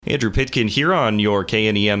Andrew Pitkin here on your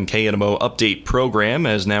KNEM KNMO update program,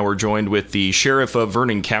 as now we're joined with the Sheriff of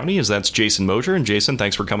Vernon County, as that's Jason Mosier. And Jason,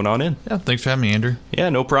 thanks for coming on in. Yeah, thanks for having me, Andrew. Yeah,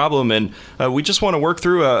 no problem. And we just want to work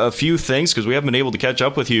through a few things because we haven't been able to catch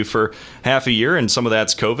up with you for half a year, and some of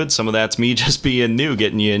that's COVID, some of that's me just being new,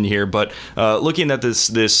 getting you in here. But looking at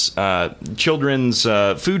this children's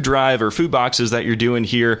food drive or food boxes that you're doing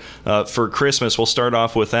here for Christmas, we'll start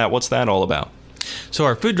off with that. What's that all about? So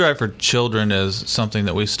our food drive for children is something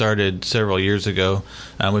that we started several years ago.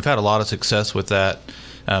 We've had a lot of success with that,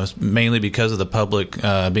 mainly because of the public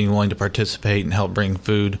being willing to participate and help bring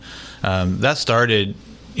food. That started,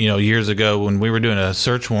 years ago when we were doing a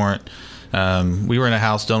search warrant. We were in a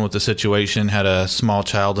house dealing with the situation, had a small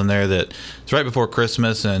child in there that it's right before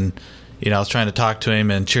Christmas, and I was trying to talk to him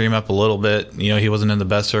and cheer him up a little bit. He wasn't in the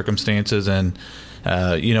best circumstances, and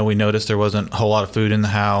we noticed there wasn't a whole lot of food in the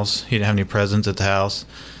house. He didn't have any presents at the house.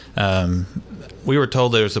 We were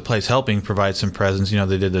told there was a place helping provide some presents.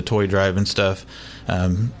 They did the toy drive and stuff.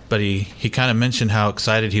 But he kind of mentioned how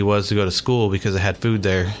excited he was to go to school because they had food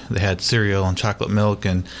there. They had cereal and chocolate milk,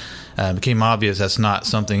 and it became obvious that's not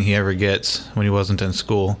something he ever gets when he wasn't in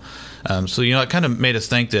school. So it kind of made us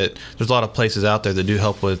think that there's a lot of places out there that do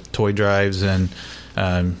help with toy drives and,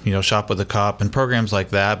 Shop with a Cop and programs like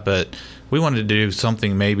that. But we wanted to do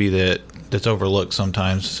something maybe that's overlooked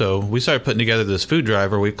sometimes. So we started putting together this food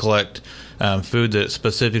drive where we collect food that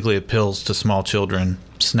specifically appeals to small children,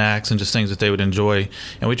 snacks and just things that they would enjoy.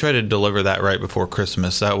 And we try to deliver that right before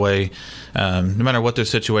Christmas. That way, no matter what their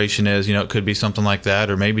situation is, it could be something like that,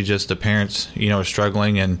 or maybe just the parents, are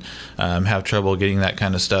struggling and have trouble getting that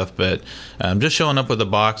kind of stuff. But just showing up with a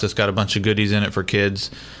box that's got a bunch of goodies in it for kids.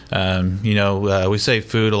 We say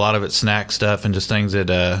food, a lot of it's snack stuff and just things that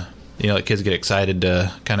that kids get excited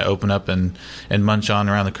to kind of open up and munch on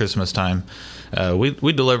around the Christmas time.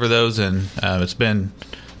 We deliver those, and it's been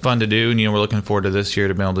fun to do, and we're looking forward to this year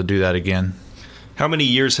to be able to do that again. How many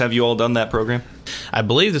years have you all done that program? I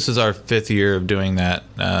believe this is our 5th year of doing that.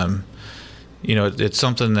 It's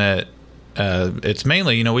something that it's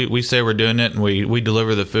mainly, we say we're doing it and we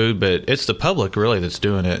deliver the food, but it's the public really that's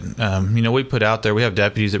doing it. We put out there, we have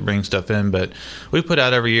deputies that bring stuff in, but we put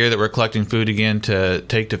out every year that we're collecting food again to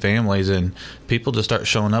take to families, and people just start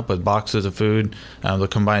showing up with boxes of food. They'll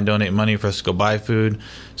come by and donate money for us to go buy food.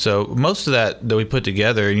 So most of that we put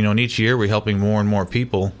together, and each year we're helping more and more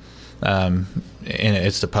people, and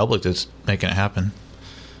it's the public that's making it happen.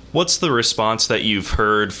 What's the response that you've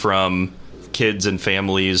heard from kids and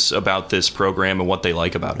families about this program and what they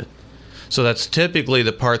like about it? So that's typically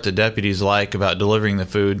the part the deputies like about delivering the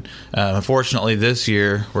food. Unfortunately, this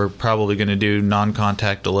year we're probably going to do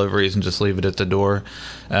non-contact deliveries and just leave it at the door.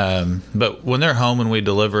 But when they're home and we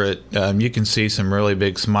deliver it, you can see some really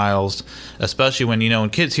big smiles, especially when when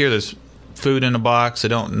kids hear there's food in a box. They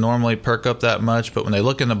don't normally perk up that much, but when they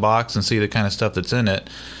look in the box and see the kind of stuff that's in it,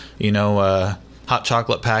 hot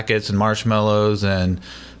chocolate packets and marshmallows and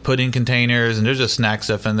pudding containers, and there's just snack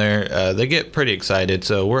stuff in there. They get pretty excited.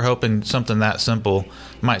 So we're hoping something that simple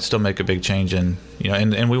might still make a big change. And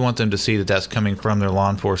we want them to see that that's coming from their law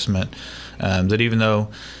enforcement. That even though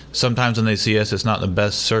sometimes when they see us, it's not the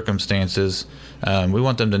best circumstances, we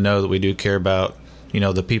want them to know that we do care about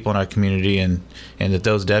the people in our community, and that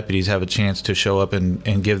those deputies have a chance to show up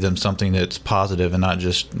and give them something that's positive and not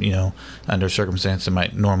just under circumstances that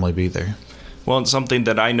might normally be there. Well, and something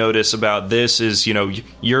that I notice about this is,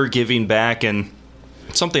 you're giving back, and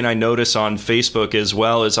something I notice on Facebook as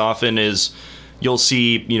well as often is you'll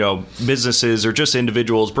see, businesses or just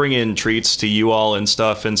individuals bring in treats to you all and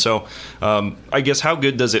stuff. And so I guess how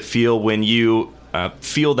good does it feel when you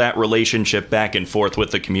feel that relationship back and forth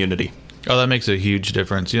with the community? Oh, that makes a huge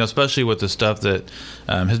difference, especially with the stuff that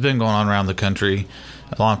has been going on around the country.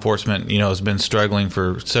 Law enforcement, has been struggling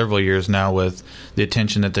for several years now with the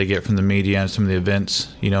attention that they get from the media and some of the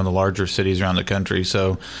events, in the larger cities around the country.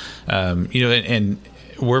 So, and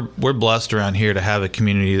we're blessed around here to have a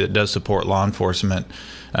community that does support law enforcement.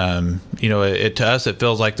 To us, it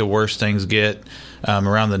feels like the worse things get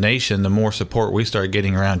around the nation, the more support we start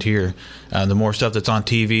getting around here. The more stuff that's on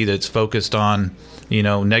TV that's focused on,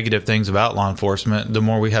 negative things about law enforcement, the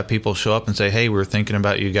more we have people show up and say, hey, we're thinking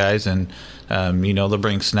about you guys, and they'll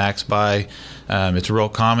bring snacks by. It's real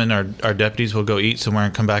common. Our deputies will go eat somewhere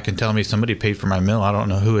and come back and tell me somebody paid for my meal. I don't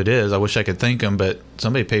know who it is. I wish I could thank them, but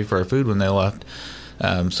somebody paid for our food when they left.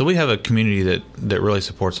 So we have a community that really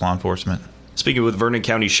supports law enforcement. Speaking with Vernon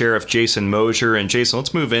County Sheriff Jason Mosier. And Jason,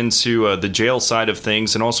 let's move into the jail side of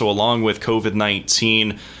things, and also along with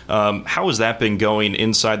COVID-19. How has that been going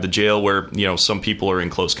inside the jail where, some people are in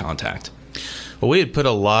close contact? Well, we had put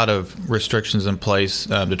a lot of restrictions in place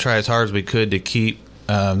to try as hard as we could to keep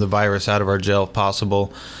the virus out of our jail if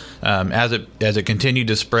possible. As it continued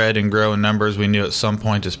to spread and grow in numbers, we knew at some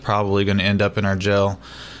point it's probably going to end up in our jail.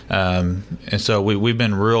 And so we've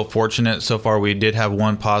been real fortunate. So far, we did have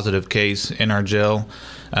one positive case in our jail.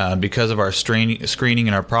 Because of our screening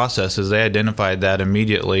and our processes, they identified that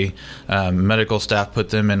immediately. Medical staff put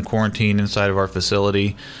them in quarantine inside of our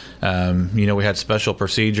facility. We had special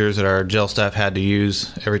procedures that our jail staff had to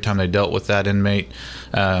use every time they dealt with that inmate.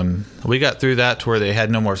 We got through that to where they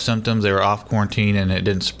had no more symptoms. They were off quarantine, and it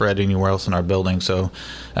didn't spread anywhere else in our building. So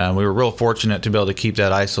we were real fortunate to be able to keep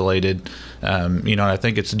that isolated. And I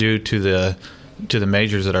think it's due to the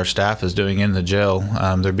measures that our staff is doing in the jail.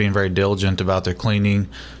 They're being very diligent about their cleaning,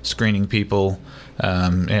 screening people.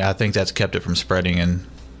 And I think that's kept it from spreading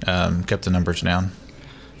and kept the numbers down.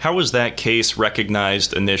 How was that case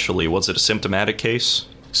recognized initially? Was it a symptomatic case?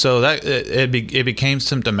 So that it became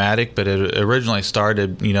symptomatic, but it originally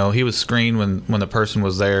started, he was screened when the person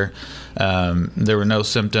was there. There were no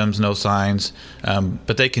symptoms, no signs,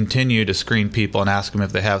 but they continue to screen people and ask them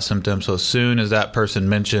if they have symptoms. So as soon as that person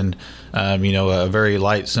mentioned, a very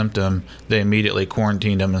light symptom, they immediately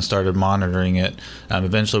quarantined them and started monitoring it.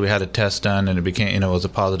 Eventually we had a test done, and it became, it was a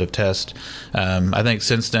positive test. I think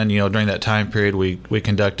since then, during that time period, we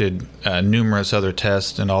conducted numerous other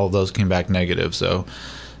tests, and all of those came back negative. So,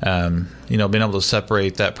 being able to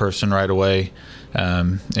separate that person right away.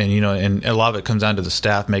 And a lot of it comes down to the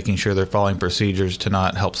staff making sure they're following procedures to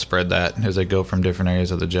not help spread that as they go from different areas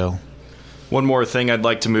of the jail. One more thing I'd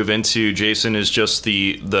like to move into, Jason, is just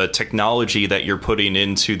the technology that you're putting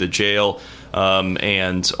into the jail,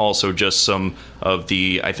 and also just some of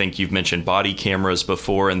I think you've mentioned body cameras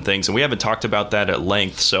before and things, and we haven't talked about that at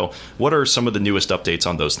length. So what are some of the newest updates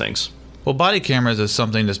on those things? Well, body cameras is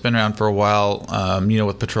something that's been around for a while,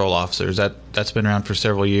 with patrol officers. That's been around for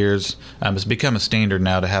several years. It's become a standard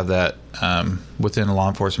now to have that within a law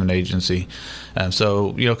enforcement agency.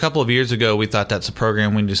 So, a couple of years ago, we thought that's a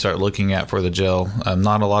program we need to start looking at for the jail.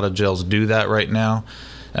 Not a lot of jails do that right now,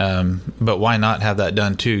 but why not have that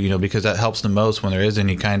done too? Because that helps the most when there is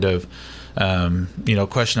any kind of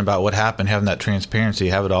question about what happened, having that transparency,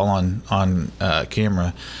 have it all on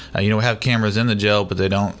camera. We have cameras in the jail, but they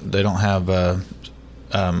don't have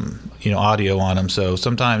audio on them. So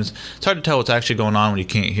sometimes it's hard to tell what's actually going on when you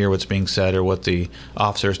can't hear what's being said or what the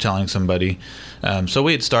officer is telling somebody. So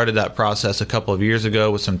we had started that process a couple of years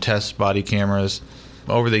ago with some test body cameras.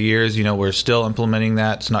 Over the years, we're still implementing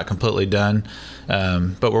that. It's not completely done,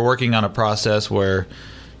 but we're working on a process where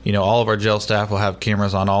all of our jail staff will have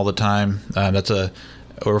cameras on all the time.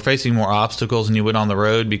 We're facing more obstacles than you would on the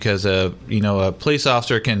road because a police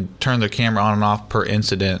officer can turn their camera on and off per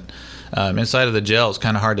incident. Inside of the jail, it's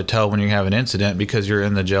kind of hard to tell when you have an incident because you're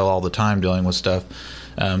in the jail all the time dealing with stuff.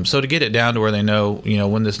 So to get it down to where they know,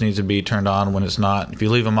 when this needs to be turned on, when it's not. If you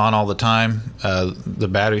leave them on all the time, the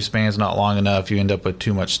battery span's not long enough. You end up with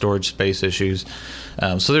too much storage space issues.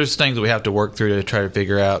 So there's things that we have to work through to try to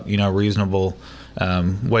figure out, a reasonable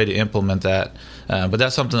way to implement that. But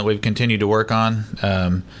that's something that we've continued to work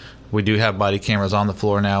on. We do have body cameras on the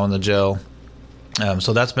floor now in the jail.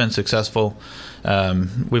 So that's been successful.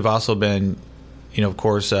 We've also been, of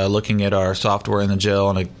course, looking at our software in the jail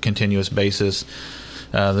on a continuous basis.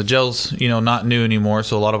 The jail's, not new anymore,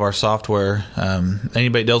 so a lot of our software,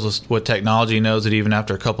 anybody that deals with technology knows that even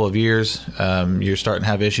after a couple of years, you're starting to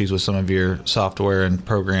have issues with some of your software and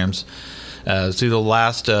programs. So the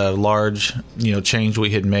last large, change we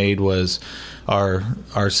had made was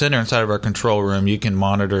our center inside of our control room. You can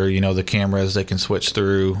monitor, the cameras. They can switch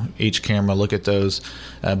through each camera, look at those.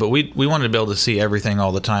 But we wanted to be able to see everything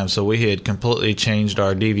all the time. So we had completely changed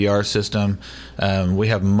our DVR system. We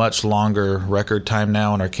have much longer record time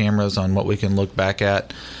now on our cameras on what we can look back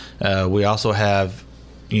at. We also have,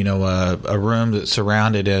 a room that's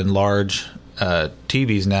surrounded in large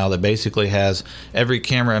TVs now that basically has every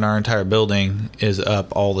camera in our entire building is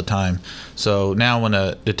up all the time. So now when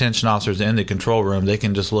a detention officer is in the control room, they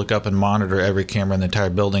can just look up and monitor every camera in the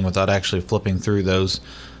entire building without actually flipping through those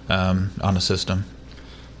on a system.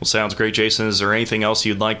 Well, sounds great, Jason. Is there anything else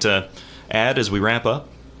you'd like to add as we wrap up?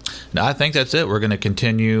 No, I think that's it. We're going to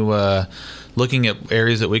continue looking at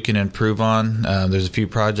areas that we can improve on. There's a few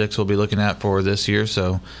projects we'll be looking at for this year,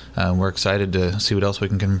 so we're excited to see what else we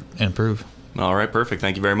can improve. All right, perfect.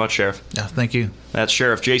 Thank you very much, Sheriff. Yeah, thank you. That's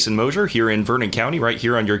Sheriff Jason Mosier here in Vernon County, right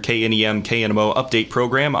here on your KNEM KNMO update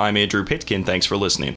program. I'm Andrew Pitkin. Thanks for listening.